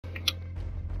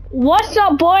What's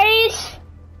up, boys?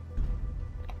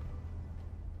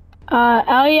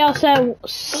 Eliel said,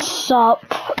 sup.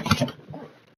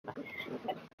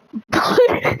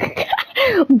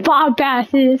 Bob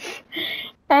passes.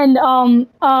 And,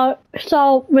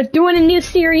 so we're doing a new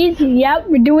series. Yep,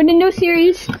 we're doing a new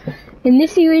series. In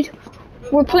this series,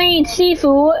 we're playing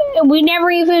Sifu. We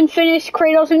never even finished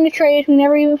Kratos in the Trace. We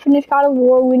never even finished God of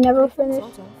War. We never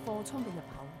finished.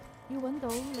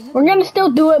 We're gonna still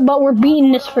do it, but we're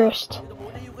beating this first.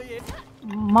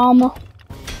 Mama.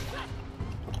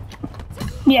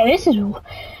 Yeah, this is...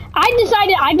 I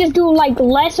decided I just do, like,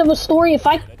 less of a story. If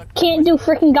I can't do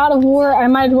freaking God of War, I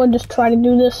might as well just try to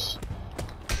do this.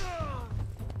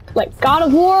 Like, God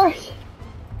of War...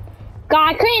 God,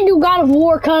 I couldn't do God of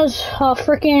War because,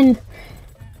 freaking...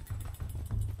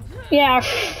 Yeah,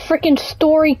 freaking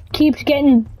story keeps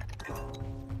getting...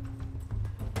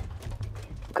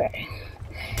 Okay.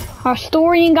 Our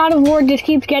story in God of War just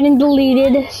keeps getting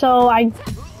deleted, so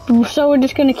we're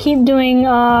just gonna keep doing,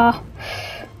 yeah,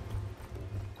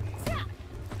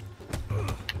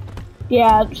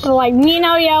 so like me and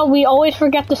Eliel, we always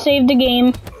forget to save the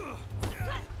game.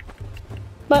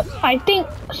 But I think,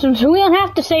 since we don't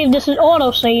have to save this as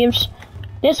auto-saves,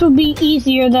 this would be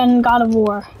easier than God of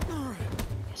War.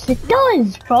 Yes, it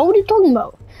does, bro, what are you talking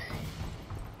about?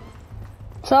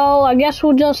 So, I guess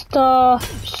we'll just,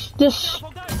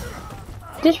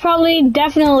 this probably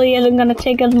definitely isn't gonna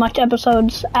take as much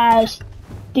episodes as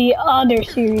the other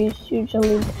series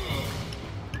usually.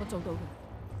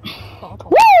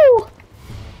 Woo!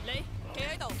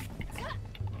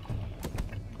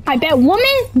 I bet woman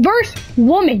versus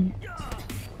woman.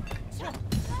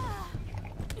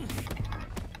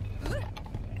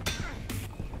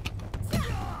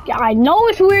 Yeah, I know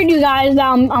it's weird, you guys, that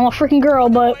I'm a freaking girl,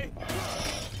 but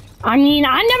I mean,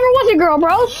 I never was a girl,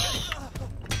 bro.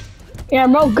 Yeah,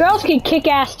 bro, girls can kick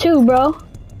ass too, bro.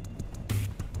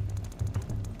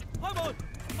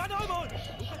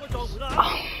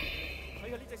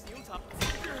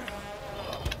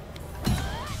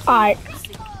 Alright.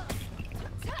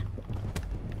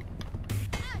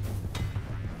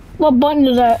 What button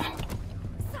is that?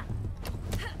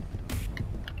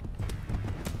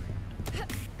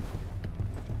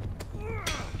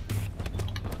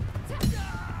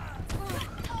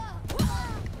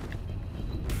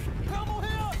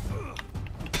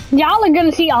 Y'all are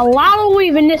gonna see a lot of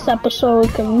weave in this episode,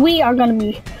 because we are gonna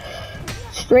be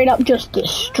straight up just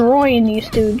destroying these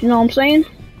dudes, you know what I'm saying?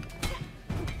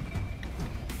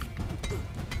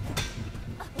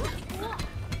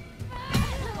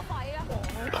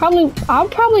 I'm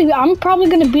probably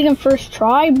gonna beat him first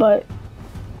try, but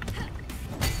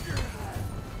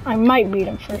I might beat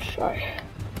him first try.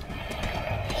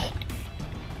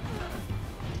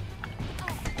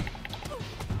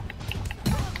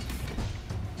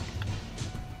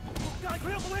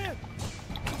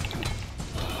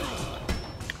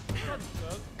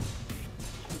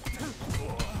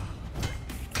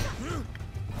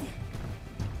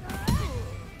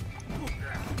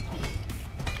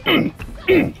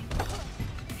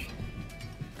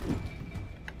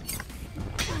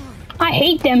 I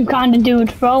hate them kind of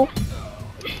dudes, bro.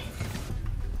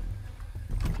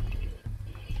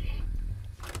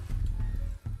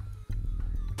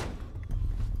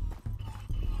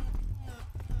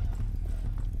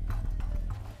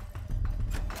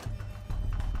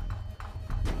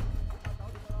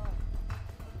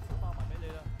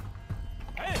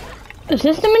 Is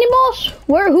this the mini boss?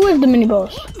 Who is the mini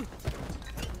boss?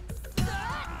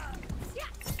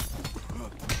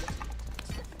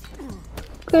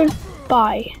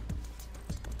 Goodbye.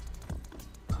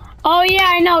 Oh yeah,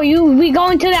 I know. We go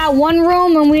into that one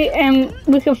room and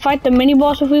we can fight the mini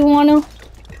boss if we want to.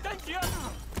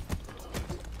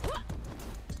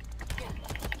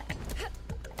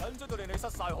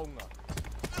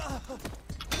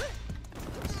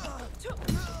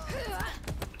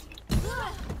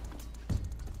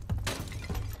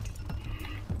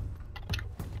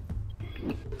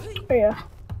 Oh, yeah.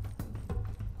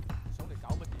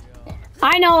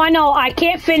 I know. I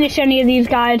can't finish any of these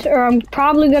guys, or I'm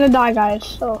probably gonna die, guys.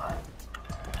 So.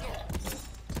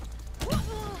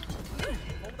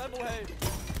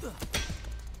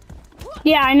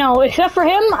 Yeah, I know. Except for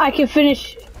him, I can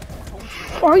finish.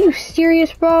 Are you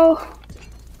serious, bro?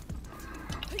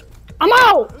 I'm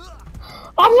out!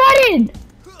 I'm running!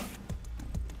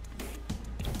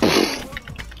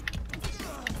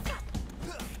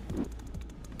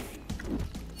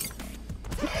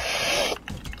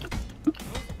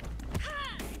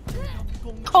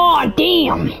 Oh,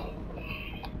 damn!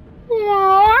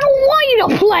 I don't want you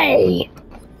to play!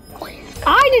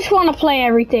 I just want to play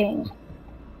everything.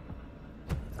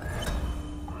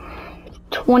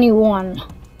 21.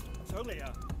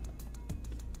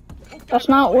 That's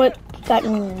not what that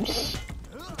means.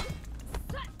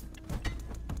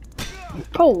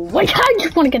 Oh, I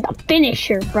just want to get the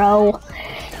finisher, bro.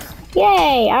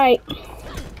 Yay, alright.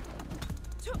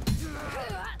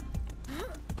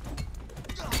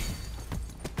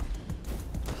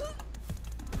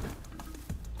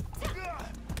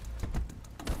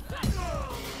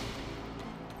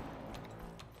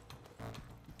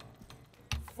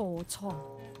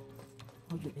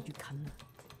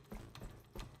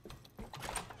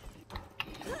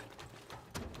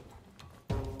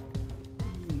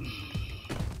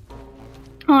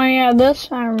 Oh yeah,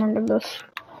 this, I remember this.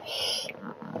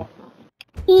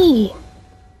 E.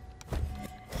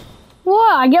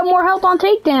 What? I get more health on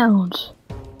takedowns.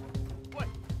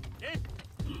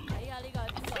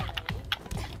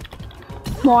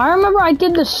 Well, I remember I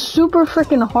did the super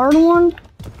freaking hard one.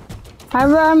 I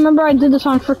remember I did this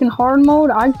on freaking hard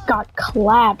mode. I got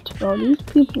clapped, bro. These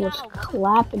people was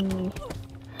clapping me.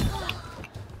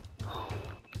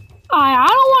 I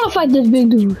don't want to fight this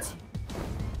big dude.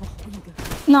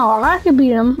 No, I can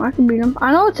beat him. I can beat him.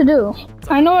 I know what to do.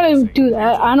 I know how to do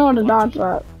that. I know how to dodge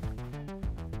that.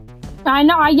 I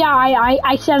know.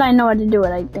 I said I know how to do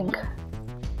it. I think.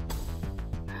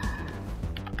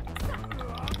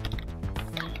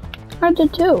 I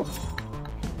did too.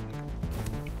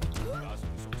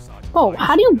 Oh,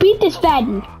 how do you beat this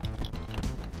fatty?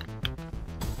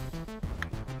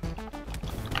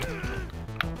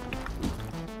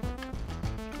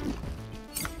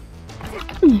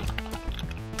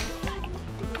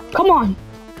 Come on.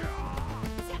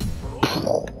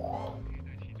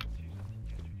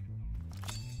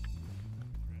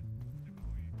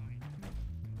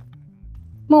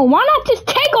 Well, why not just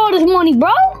take all this money,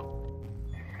 bro?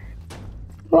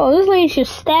 Bro, this lady should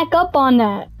stack up on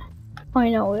that. Oh, I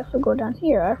know, we have to go down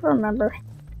here. I remember.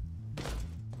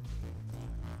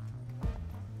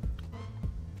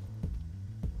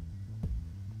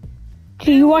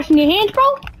 So you washing your hands, bro?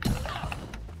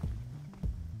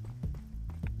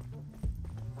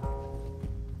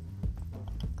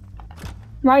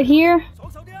 Right here.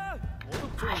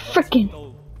 Freaking.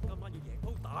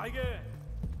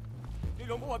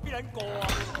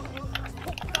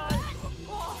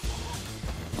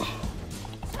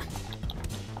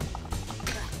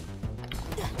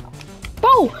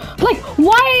 Bro, like,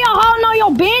 why are y'all holding all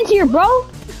your bands here, bro?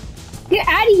 Get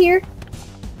out of here.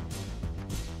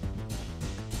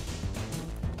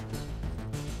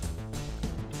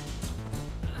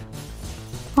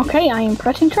 Okay, I am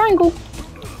pressing triangle.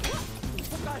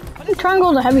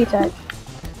 Triangle is a heavy attack.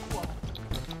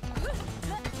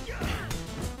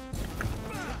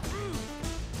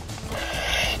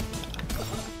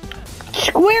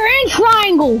 Square and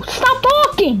triangle. Stop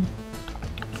talking.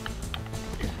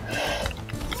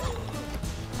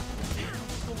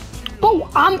 Oh,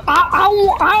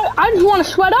 I just want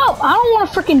to sweat up. I don't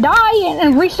want to freaking die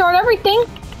and restart everything.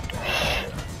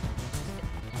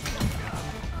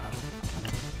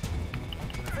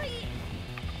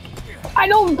 I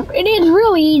don't. It is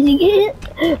really easy.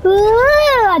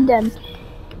 I'm done.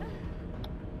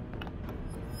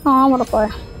 Oh, I want to play.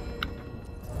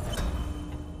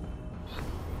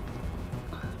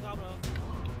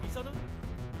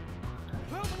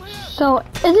 So, is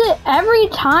it every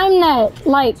time that,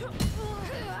 like,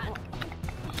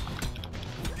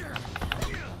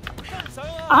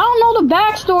 I don't know the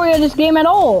backstory of this game at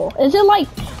all. Is it like,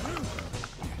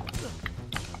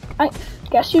 I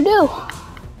guess you do.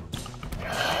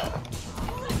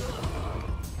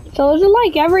 So is it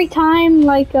like every time,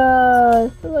 like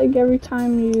every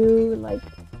time you, like,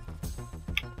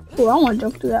 ooh, I want to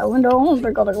jump through that window. I want to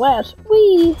break all the glass.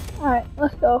 Whee! Alright,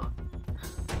 let's go.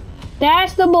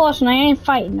 That's the boss and I ain't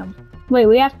fighting them. Wait,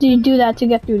 we have to do that to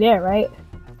get through there, right?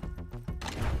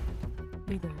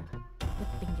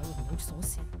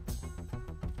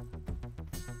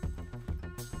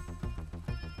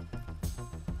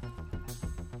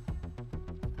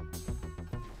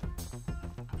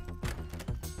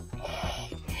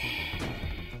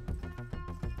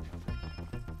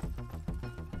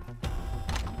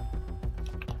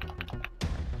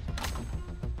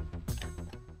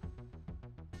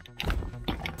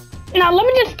 Now let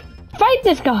me just fight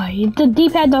this guy. The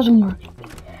D-pad doesn't work.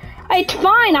 It's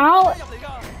fine.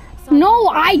 No,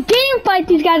 I didn't fight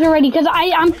these guys already because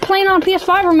I'm playing on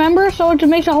PS5. Remember, so it just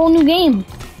makes a whole new game.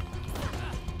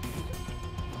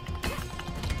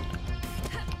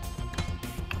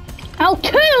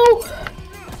 L2.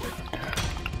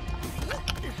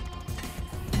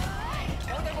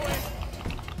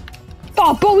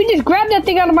 Oh, bro, we just grabbed that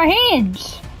thing out of my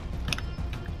hands.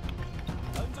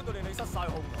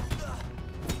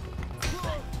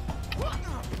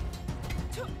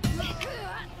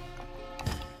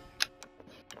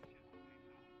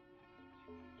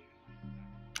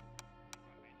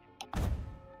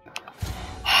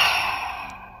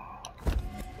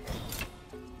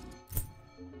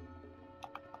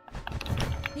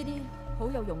 啲好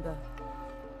有用㗎。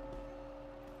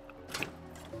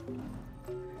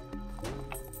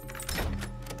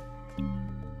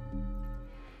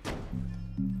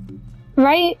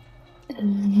Right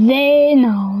there,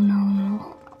 no.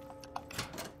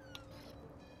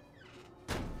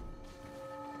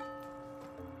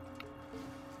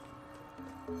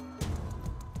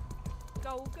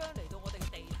 夠姜嚟到我哋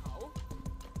地頭。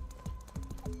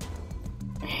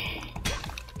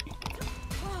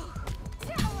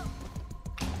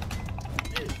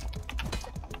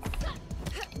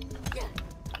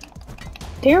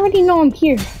They already know I'm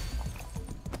here.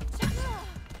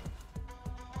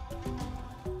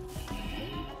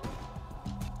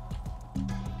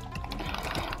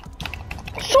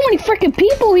 So many freaking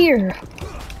people here.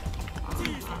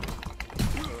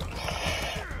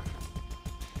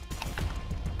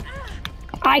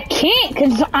 I can't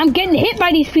because I'm getting hit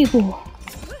by these people.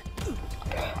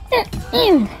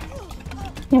 Yeah,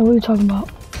 what are you talking about?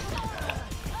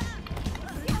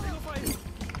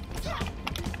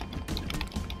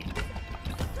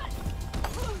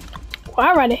 Well,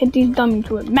 I'd rather hit these dummies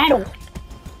with metal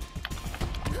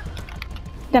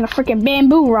than a freaking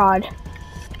bamboo rod.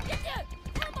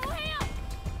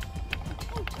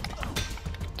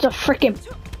 It's a freaking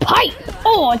pipe.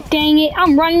 Oh, dang it.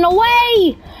 I'm running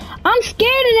away. I'm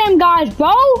scared of them guys,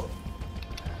 bro.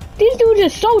 These dudes are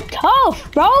so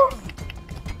tough, bro.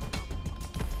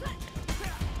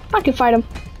 I can fight them.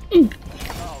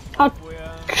 I'll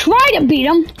try to beat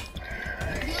them.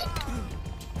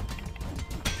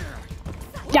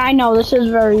 Yeah, I know, this is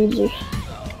very easy.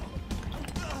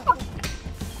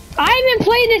 I haven't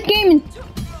played this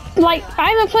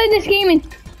game in,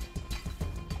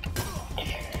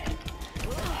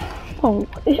 Oh,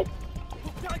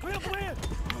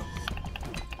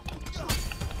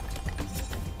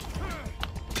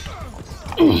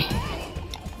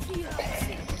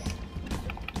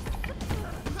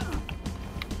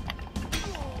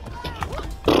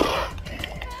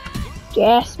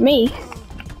 yes, me.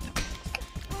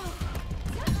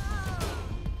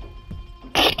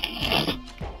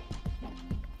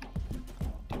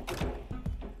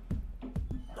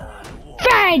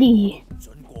 Fatty.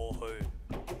 准過去，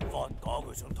翻假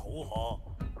佢想討下。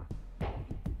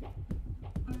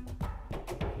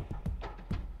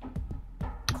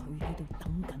佢喺度等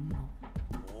緊我。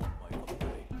我唔係咁睇，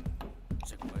淨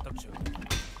係得場。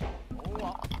好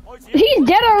啊，開始。He's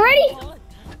dead already?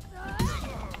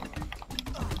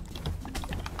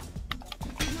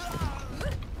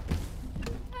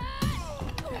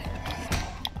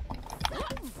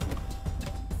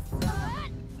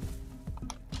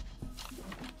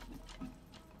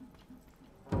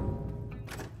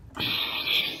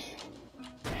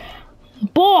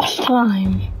 Boss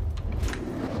time.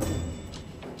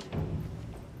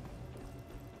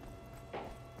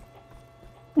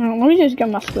 Let me just get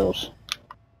my skills.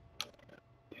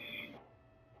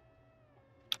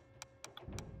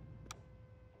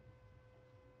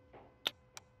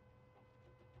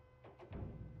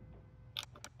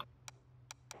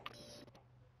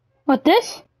 What,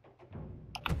 this?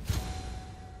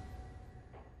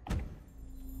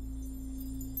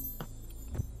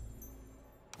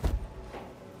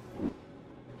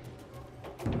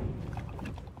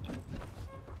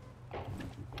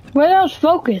 Where else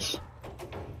focus?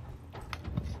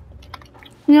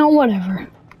 You know, whatever.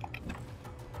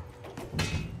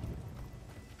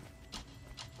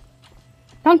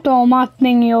 I'm throwing my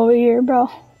thingy over here, bro.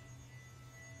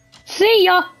 See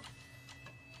ya!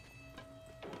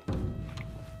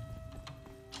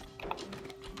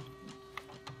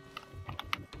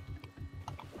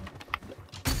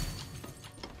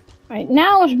 Right,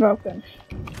 now it's broken.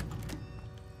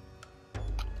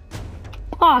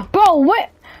 Ah, bro, what?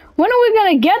 When are we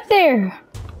gonna get there?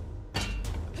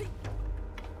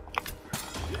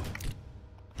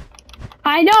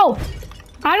 I know.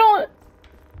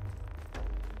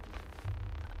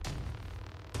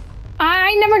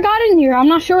 I never got in here. I'm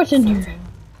not sure what's in here.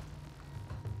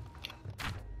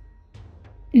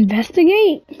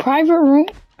 Investigate? Private room?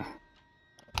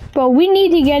 But we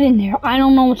need to get in there. I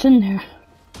don't know what's in there.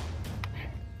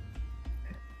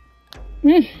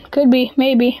 Could be.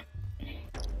 Maybe.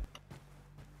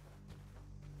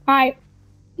 Alright.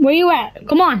 Where you at?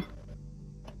 Come on.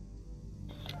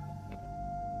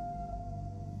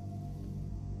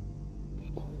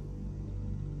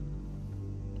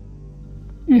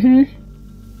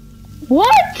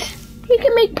 What? He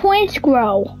can make plants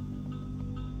grow.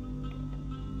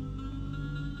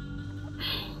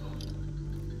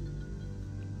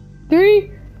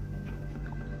 Three,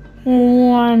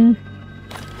 1.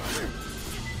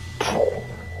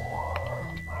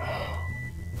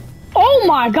 Oh Oh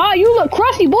my god, you look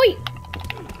crusty, boy!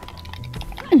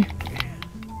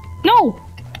 No!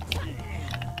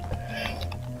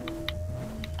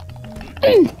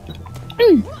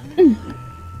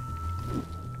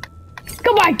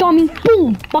 Goodbye, Tommy!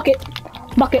 Boom! Bucket!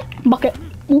 Bucket! Bucket!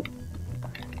 Ooh.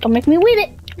 Don't make me weave it!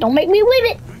 Don't make me weave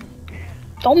it!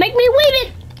 Don't make me weave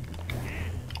it!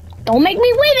 Don't make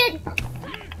me weave it!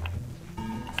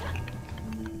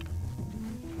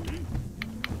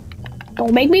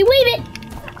 Don't make me weave it!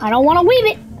 I don't want to weave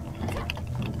it!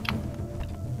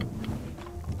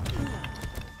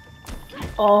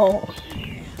 Oh.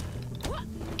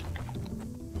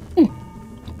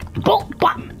 Boom!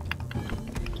 Bop!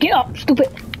 Get up, stupid!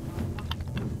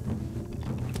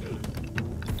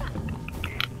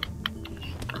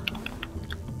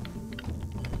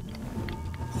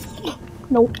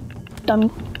 Nope. Dummy.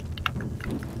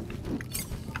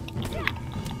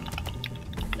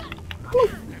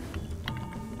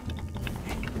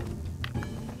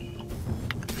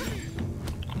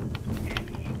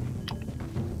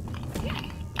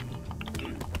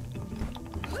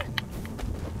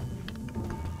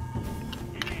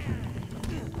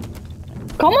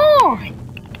 Come on!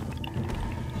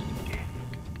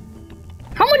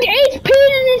 How much HP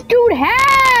does this dude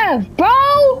have,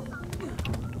 bro?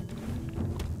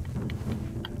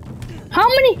 How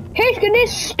many hits can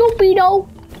this stupido?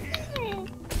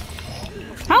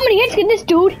 How many hits can this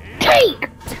dude take?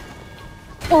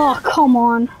 Oh, come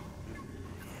on.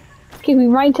 Give me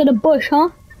right to the bush, huh?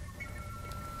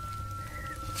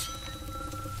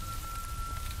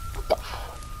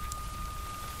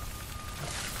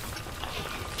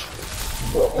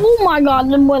 Oh my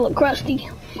god, them boy look crusty.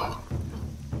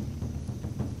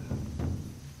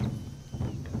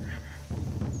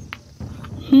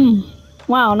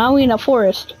 Wow, now we're in a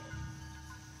forest.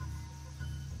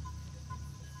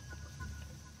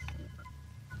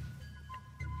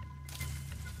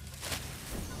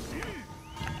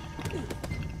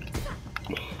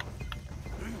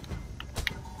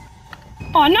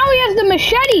 Oh, now he has the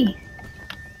machete.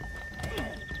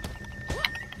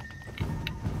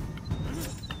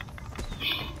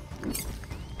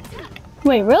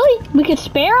 Wait, really? We could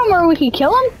spare him or we could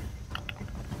kill him?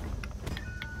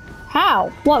 How?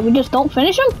 What, we just don't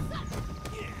finish him?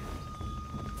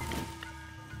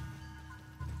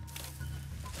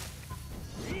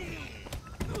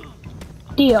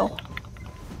 Deal.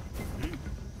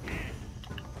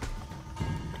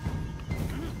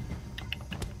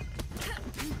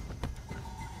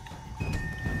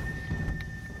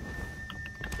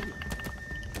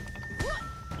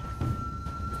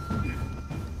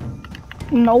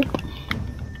 Nope.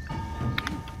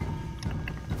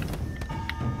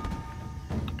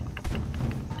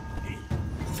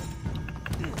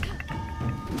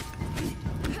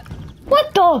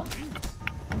 What the?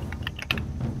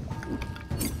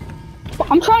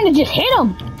 I'm trying to just hit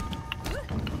him.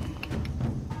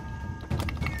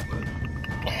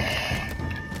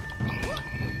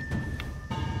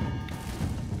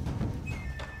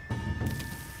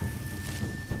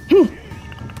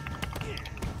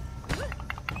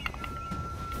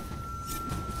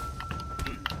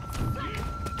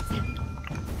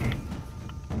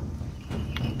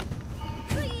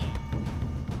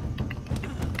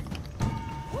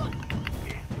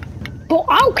 But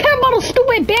I don't care about a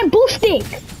stupid bamboo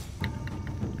stick.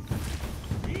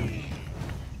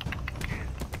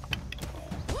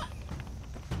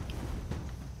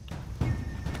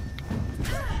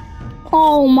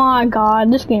 Oh my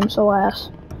god, this game's so ass.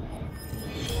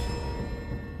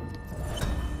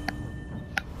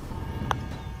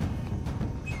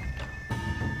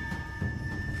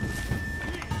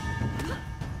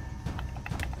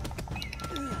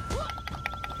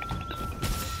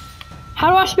 How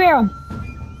do I spare him?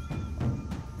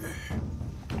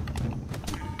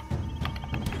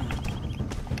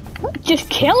 Just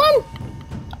kill him?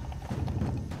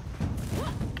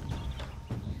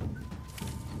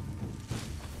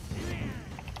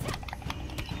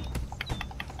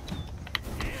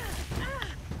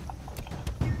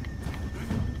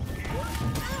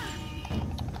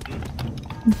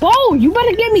 Bo, you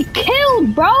better get me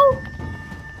killed, bro!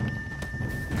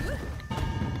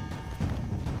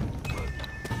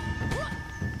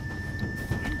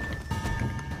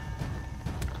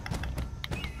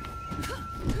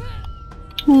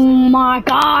 Oh my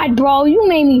god, bro, you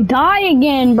made me die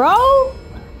again, bro!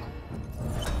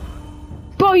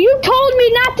 Bro, you told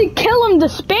me not to kill him to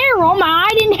spare him, and I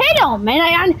didn't hit him,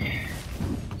 and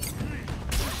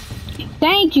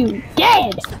Thank you,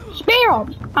 dead! Spare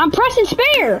him! I'm pressing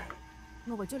spare!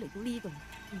 我為咗嚟到呢度，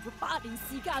用咗8年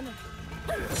時間啊！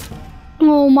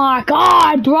 Oh my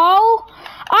god, bro!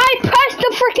 I pressed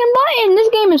the freaking button! This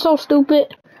game is so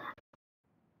stupid.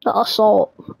 The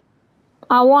assault.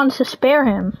 I wanted to spare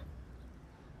him.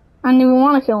 I didn't even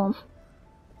want to kill him.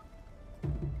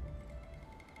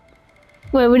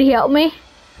 Wait, would he help me?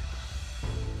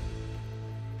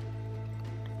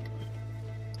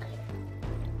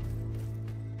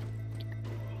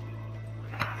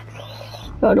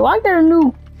 Yo, do I get a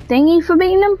new thingy for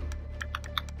beating him?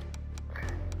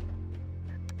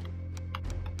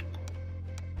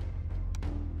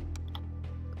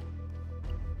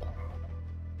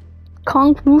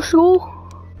 Kung Fu School?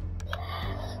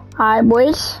 Alright,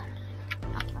 boys.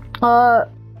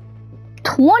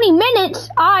 20 minutes?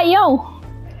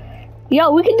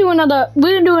 Yo, we can do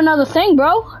another thing,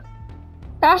 bro.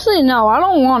 Actually, no, I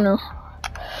don't want to.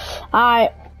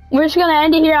 Alright, we're just gonna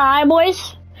end it here, alright,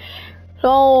 boys?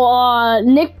 So,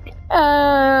 Nick,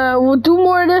 we'll do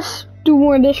more of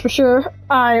this for sure.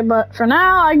 Alright, but for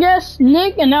now, I guess,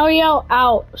 Nick and Elio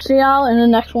out. See y'all in the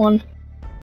next one.